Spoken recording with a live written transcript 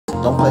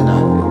Don't play now.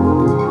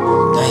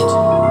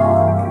 Danger.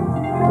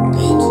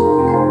 Danger.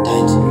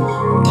 Danger.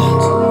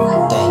 Danger.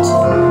 Danger.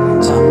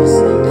 Choppers.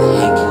 They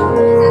yanky.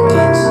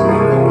 Danger.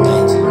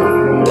 Danger.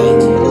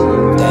 Danger.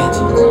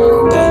 Danger.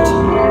 Danger.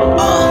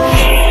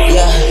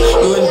 Yeah,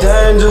 you in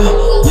danger.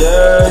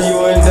 Yeah, you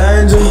in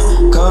danger.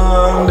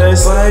 Come, they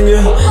slang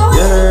you.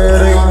 Yeah,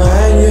 they gon'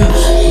 hang you.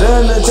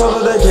 Then the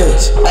chopper they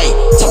catch. Ay,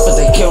 chopper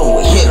they kill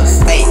with hitters.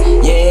 Ay,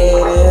 yeah,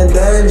 they in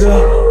danger.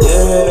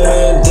 Yeah,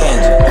 they in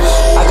danger.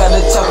 I got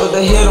the chopper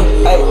they hit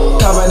 'em. Ay,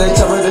 come and they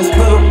chopper they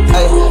split 'em.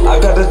 Ay, I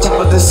got the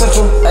chopper they set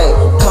 'em. Ay,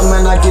 come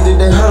and I get it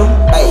they hurt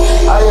 'em. Ay,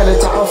 I got the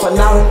chopper for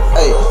now.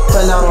 Ay,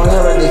 for now on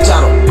here and they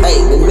channel. Ay,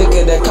 the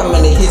nigga that come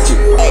and they hit you.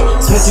 Ay,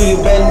 spit you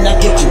better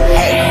not get you.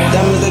 Ay,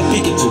 diamonds they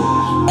peek at you.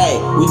 Ay,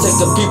 we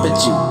take a peep at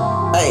you.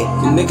 Ay,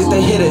 the niggas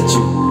they hit at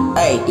you.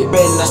 Ay, they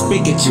better not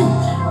speak at you.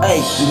 Ay,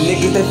 you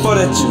niggas they foot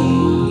at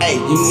you. Ay,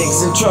 you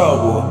niggas in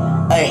trouble.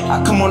 Ay,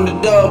 I come on the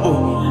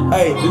double.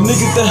 Ay, the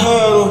niggas they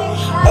hurdle.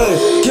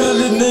 Ay, killing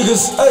the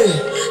niggas. Ay,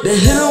 they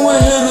hit 'em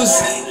with hitters.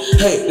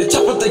 Hey, the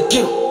chopper they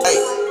get 'em. Ay,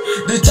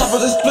 the chopper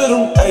they split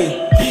 'em. Ay,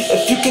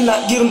 if you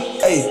cannot get 'em.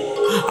 Ay,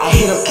 I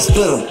hit 'em and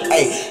split 'em.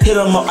 Ay, hit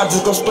 'em up, I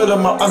just gon' split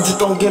 'em up. I'm just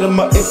gon' get 'em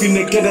up. If you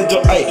nigga get it,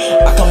 ay,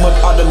 I come with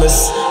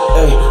Artemis.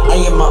 Ay, I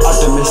am my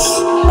Artemis.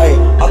 Ay,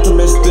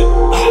 optimistic.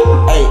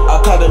 Ay, I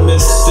call it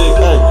mystic.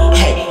 Ay,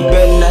 hey, you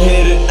better not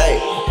hit it. Ay,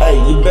 ay,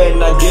 you better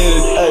not get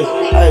it. Ay,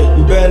 ay,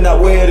 you better not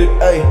wear it.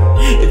 Ay,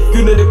 if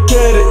you need to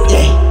get it,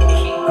 yeah.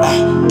 Ay,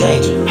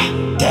 danger,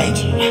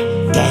 danger,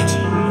 danger,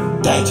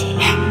 danger,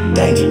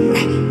 danger,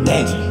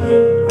 danger,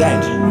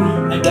 danger,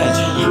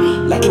 danger.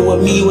 Like it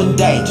with me, you in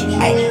danger.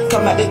 Ay,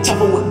 come out the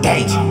chopper with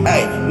danger.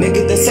 Ay,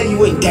 niggas that say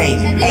you in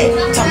danger. Ay,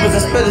 choppers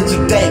that spit at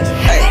you danger.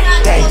 Ay,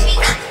 danger,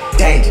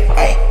 danger,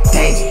 ay,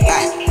 danger,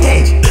 ay,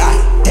 danger, ay,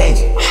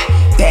 danger,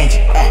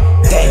 danger, ay,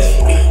 danger,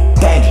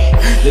 danger.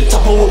 The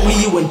chopper with me,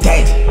 you in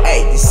danger.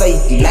 Ay, they say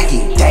you like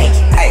it,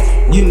 danger. Ay,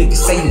 you niggas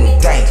say you in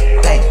danger,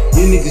 danger.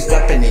 You niggas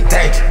rapping in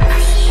danger.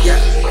 Yeah.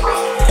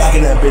 Back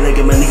in that bitch, I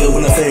get my nigga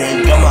when I say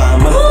it. Come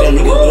on, motherfucker,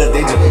 nigga when I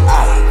danger.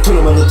 Turn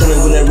him on the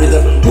tunnel when I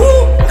rhythm.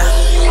 Woo!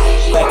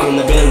 Back in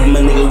the bed, my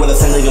nigga when I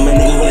say nigga, my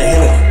nigga when I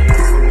hit it.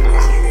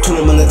 Turn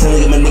him on the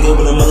tunnel, my nigga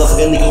when I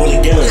motherfucker, nigga when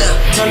I get it.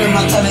 Turn him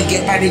on the tunnel,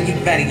 get out of you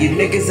better. You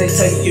niggas they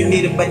say you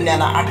need a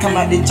banana. I come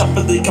out the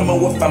chopper, they come out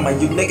with fama.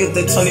 You niggas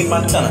they Tony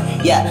Montana.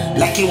 Yeah,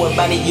 like you with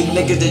money, you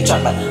niggas they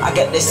chopper. I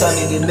got that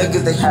sunny, the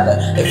niggas they hotter.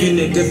 If you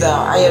niggas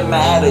down, I am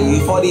mad at you.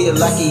 40 and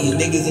lucky, you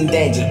niggas in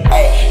danger.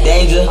 Hey,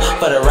 danger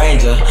for the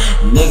ranger.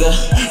 Nigga,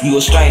 you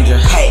a stranger.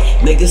 Hey,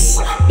 niggas,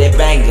 they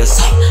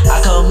bangers.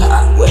 I come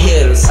out with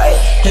hitters. Hey,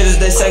 hitters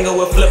they singing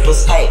with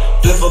flippers. Hey,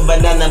 flipper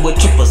banana with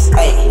trippers.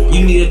 Hey,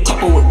 you need a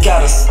chopper with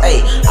gutters.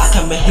 Hey, I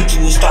come and hit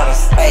you with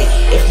starters. Hey,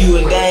 if you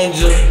in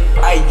danger,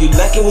 ay, you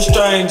like it with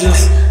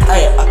strangers.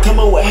 Ay, I come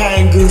up with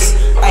hangers.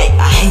 Ay,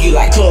 I hang you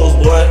like clothes,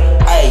 boy.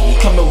 Ay, you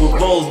coming with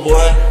Rolls,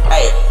 boy.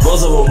 Ay,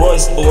 Rolls over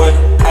Royce, boy.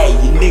 Ay,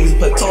 you niggas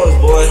put toys,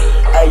 boy.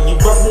 Ay, you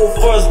broke more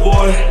first,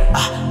 boy.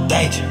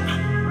 Danger,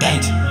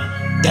 danger,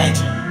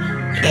 danger,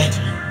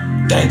 danger,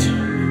 danger,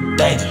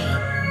 danger,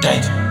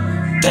 danger,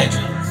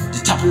 danger. The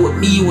chopper with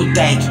me, you in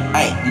danger.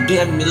 Ay, you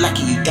damn me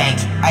lucky, you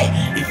danger. Ay,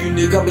 if you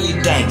nigga me,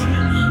 you danger.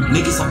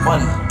 Niggas are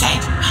funny,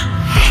 danger.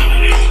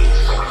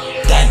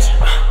 Danger.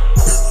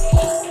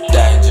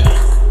 Danger.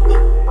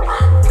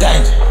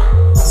 Danger.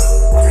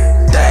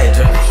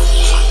 Danger.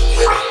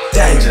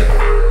 Danger.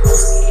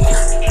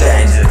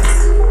 Danger.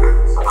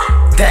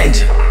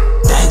 Danger.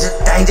 Danger.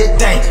 Danger.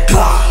 Danger.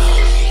 Blah.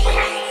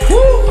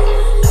 Woo.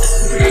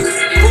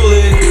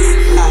 Fully.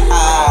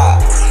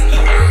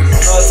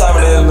 Know what time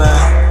it is, man.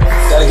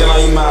 Gotta get on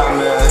your mind,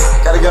 man.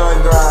 Gotta get on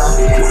your grind.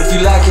 If you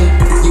like it,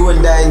 you in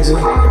danger.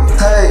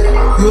 Hey,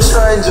 you a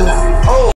stranger. Oh.